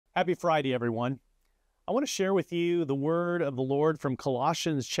Happy Friday, everyone. I want to share with you the word of the Lord from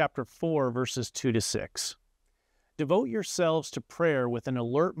Colossians chapter 4, verses 2 to 6. Devote yourselves to prayer with an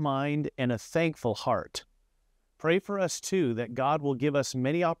alert mind and a thankful heart. Pray for us, too, that God will give us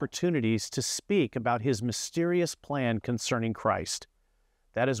many opportunities to speak about his mysterious plan concerning Christ.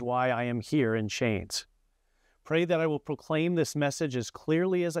 That is why I am here in chains. Pray that I will proclaim this message as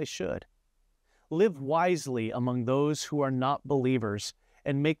clearly as I should. Live wisely among those who are not believers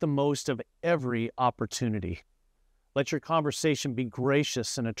and make the most of every opportunity. Let your conversation be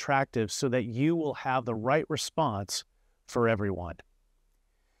gracious and attractive so that you will have the right response for everyone.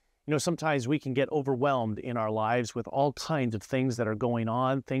 You know, sometimes we can get overwhelmed in our lives with all kinds of things that are going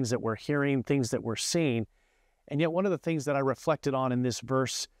on, things that we're hearing, things that we're seeing. And yet one of the things that I reflected on in this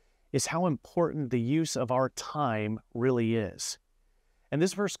verse is how important the use of our time really is. And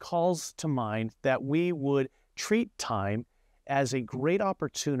this verse calls to mind that we would treat time as a great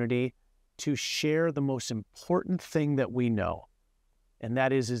opportunity to share the most important thing that we know. And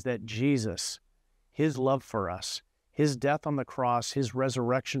that is that Jesus, his love for us, his death on the cross, his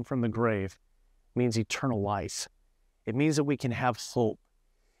resurrection from the grave means eternal life. It means that we can have hope.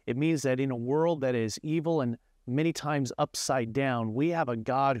 It means that in a world that is evil and many times upside down, we have a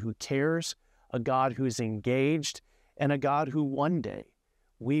God who cares, a God who is engaged, and a God who one day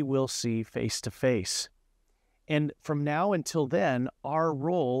we will see face to face. And from now until then, our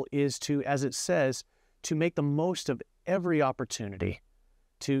role is to, as it says, to make the most of every opportunity,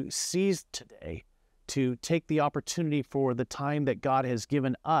 to seize today, to take the opportunity for the time that God has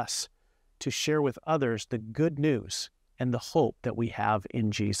given us to share with others the good news and the hope that we have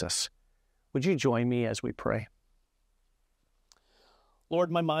in Jesus. Would you join me as we pray? Lord,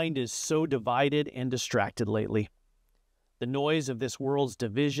 my mind is so divided and distracted lately. The noise of this world's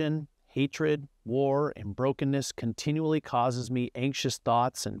division, hatred, war, and brokenness continually causes me anxious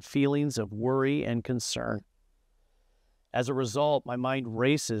thoughts and feelings of worry and concern. As a result, my mind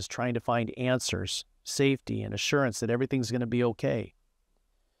races trying to find answers, safety, and assurance that everything's going to be okay.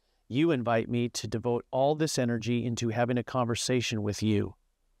 You invite me to devote all this energy into having a conversation with you.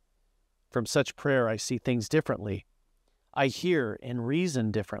 From such prayer, I see things differently. I hear and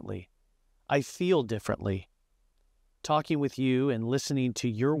reason differently. I feel differently. Talking with you and listening to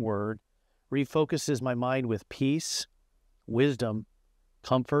your word refocuses my mind with peace, wisdom,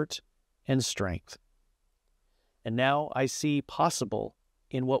 comfort, and strength. And now I see possible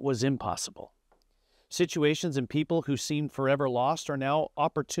in what was impossible. Situations and people who seemed forever lost are now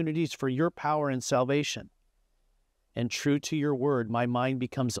opportunities for your power and salvation. And true to your word, my mind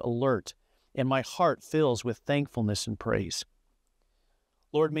becomes alert and my heart fills with thankfulness and praise.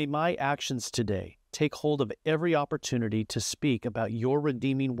 Lord, may my actions today take hold of every opportunity to speak about your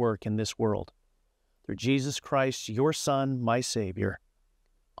redeeming work in this world. Through Jesus Christ, your Son, my Savior.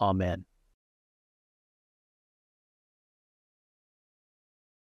 Amen.